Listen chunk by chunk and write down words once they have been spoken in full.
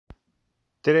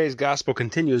Today's gospel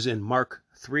continues in Mark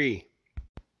 3.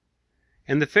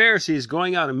 And the Pharisees,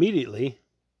 going out immediately,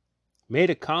 made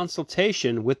a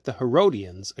consultation with the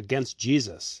Herodians against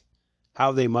Jesus,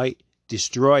 how they might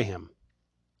destroy him.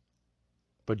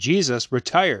 But Jesus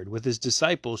retired with his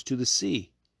disciples to the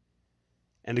sea,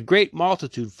 and a great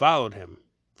multitude followed him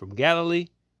from Galilee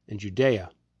and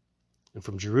Judea, and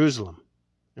from Jerusalem,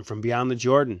 and from beyond the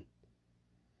Jordan.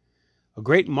 A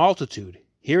great multitude,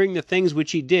 hearing the things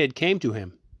which he did, came to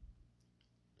him.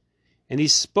 And he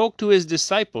spoke to his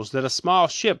disciples that a small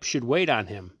ship should wait on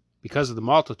him, because of the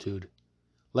multitude,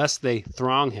 lest they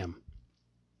throng him.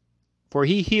 For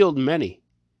he healed many,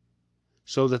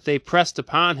 so that they pressed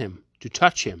upon him to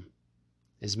touch him,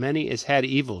 as many as had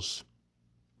evils.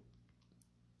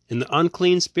 And the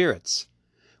unclean spirits,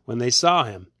 when they saw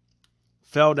him,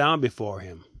 fell down before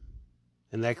him,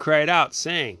 and they cried out,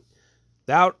 saying,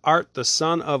 Thou art the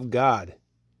Son of God.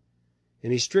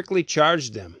 And he strictly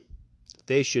charged them that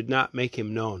they should not make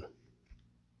him known.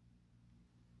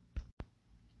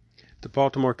 The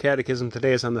Baltimore Catechism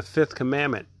today is on the 5th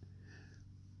Commandment.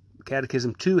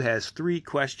 Catechism 2 has 3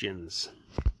 questions.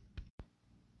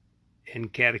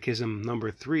 And Catechism number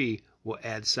 3 will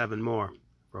add 7 more,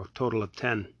 for a total of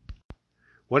 10.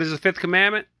 What is the 5th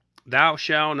Commandment? Thou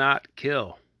shalt not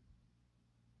kill.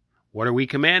 What are we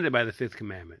commanded by the 5th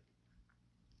Commandment?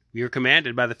 We are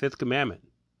commanded by the 5th Commandment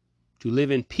to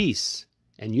live in peace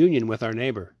and union with our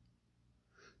neighbor,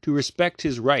 to respect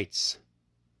his rights,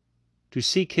 to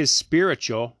seek his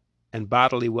spiritual and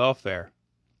bodily welfare,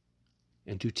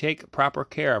 and to take proper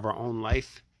care of our own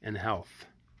life and health.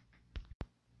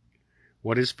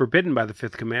 What is forbidden by the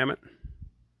 5th Commandment?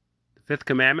 The 5th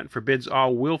Commandment forbids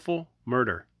all willful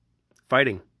murder,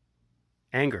 fighting,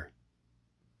 anger,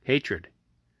 hatred,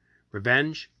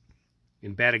 revenge,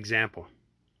 and bad example.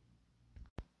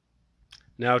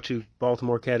 Now to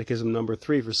Baltimore Catechism number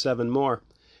 3 for 7 more.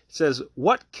 It says,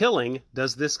 what killing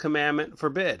does this commandment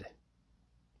forbid?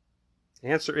 The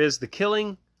answer is the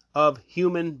killing of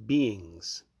human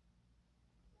beings.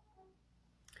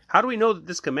 How do we know that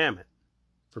this commandment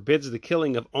forbids the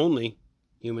killing of only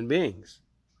human beings?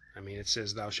 I mean, it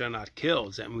says, thou shalt not kill.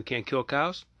 Does that mean we can't kill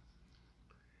cows?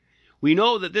 We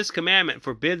know that this commandment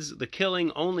forbids the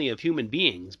killing only of human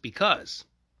beings because,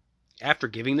 after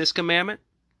giving this commandment,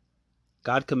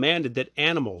 God commanded that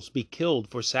animals be killed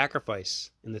for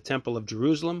sacrifice in the temple of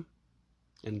Jerusalem,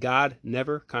 and God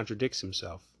never contradicts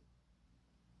himself.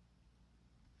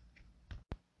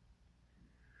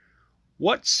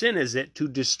 What sin is it to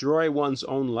destroy one's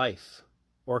own life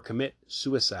or commit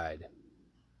suicide?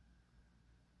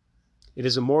 It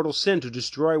is a mortal sin to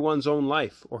destroy one's own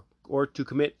life or to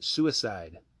commit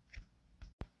suicide.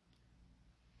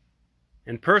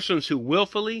 And persons who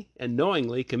willfully and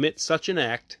knowingly commit such an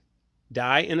act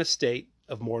die in a state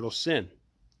of mortal sin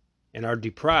and are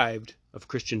deprived of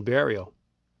Christian burial.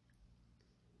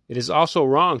 It is also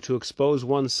wrong to expose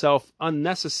oneself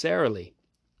unnecessarily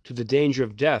to the danger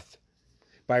of death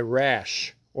by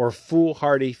rash or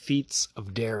foolhardy feats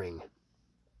of daring.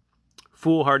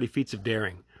 Foolhardy feats of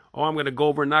daring. Oh, I'm going to go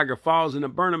over Niagara Falls in a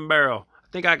burning barrel.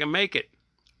 I think I can make it.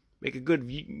 Make a good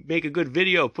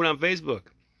video, put on Facebook.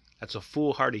 That's a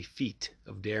foolhardy feat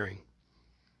of daring.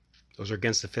 Those are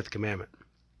against the 5th Commandment.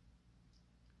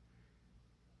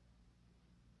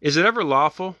 Is it ever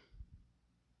lawful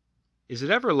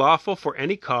for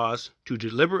any cause to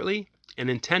deliberately and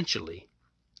intentionally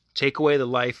take away the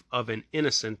life of an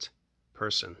innocent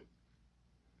person?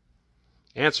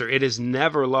 Answer, it is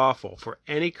never lawful for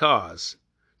any cause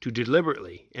to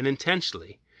deliberately and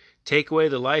intentionally take away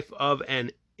the life of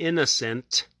an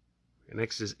innocent, and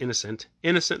next is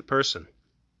innocent person.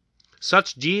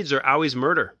 Such deeds are always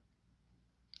murder.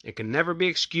 It can never be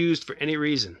excused for any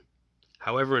reason,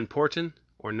 however important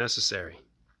or necessary.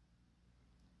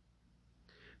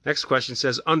 Next question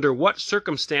says, under what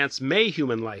circumstance may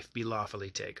human life be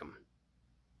lawfully taken?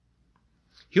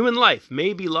 Human life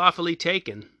may be lawfully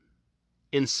taken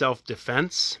in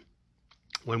self-defense,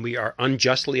 when we are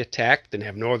unjustly attacked and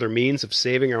have no other means of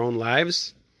saving our own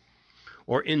lives,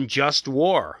 or in just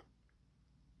war,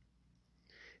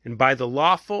 and by the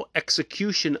lawful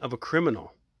execution of a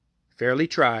criminal, fairly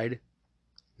tried,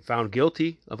 and found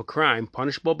guilty of a crime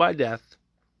punishable by death,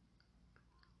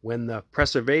 when the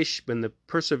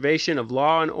preservation of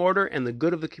law and order and the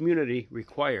good of the community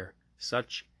require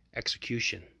such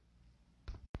execution.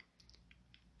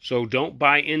 So don't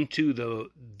buy into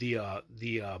the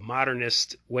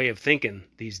modernist way of thinking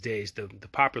these days. The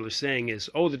popular saying is,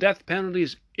 oh, the death penalty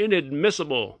is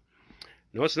inadmissible.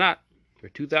 No, it's not. For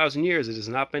 2,000 years, it has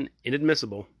not been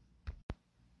inadmissible.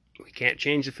 We can't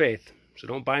change the faith, so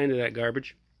don't buy into that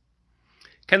garbage.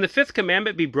 Can the fifth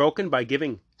commandment be broken by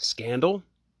giving scandal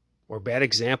or bad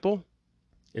example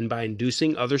and by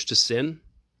inducing others to sin?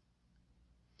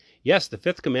 Yes, the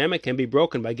fifth commandment can be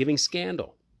broken by giving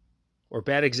scandal or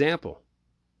bad example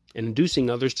and inducing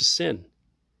others to sin,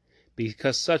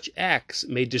 because such acts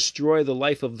may destroy the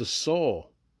life of the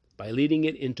soul by leading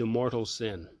it into mortal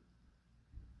sin.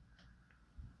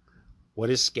 What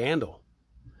is scandal?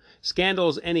 Scandal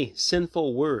is any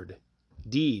sinful word,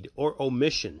 deed, or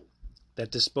omission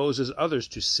that disposes others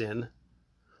to sin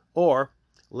or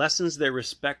lessens their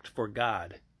respect for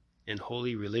God and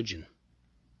holy religion.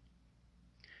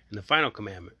 And the final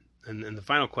commandment, and the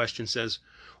final question says,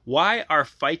 why are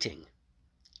fighting,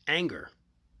 anger,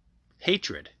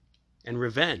 hatred, and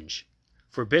revenge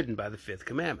forbidden by the fifth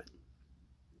commandment?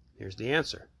 Here's the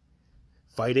answer.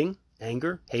 Fighting,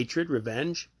 anger, hatred,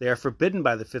 revenge, they are forbidden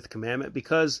by the fifth commandment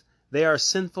because they are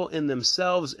sinful in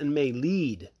themselves and may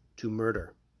lead to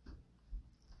murder.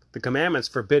 The commandments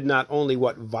forbid not only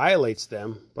what violates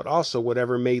them, but also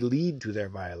whatever may lead to their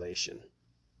violation.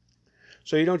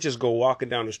 So you don't just go walking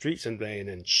down the street someday and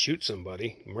then shoot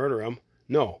somebody, murder them.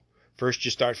 No. First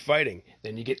you start fighting,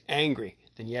 then you get angry,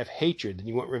 then you have hatred, then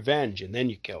you want revenge, and then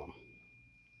you kill them.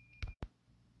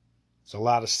 There's a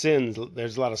lot of sins.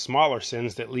 There's a lot of smaller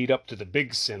sins that lead up to the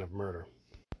big sin of murder.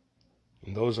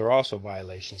 And those are also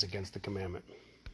violations against the commandment.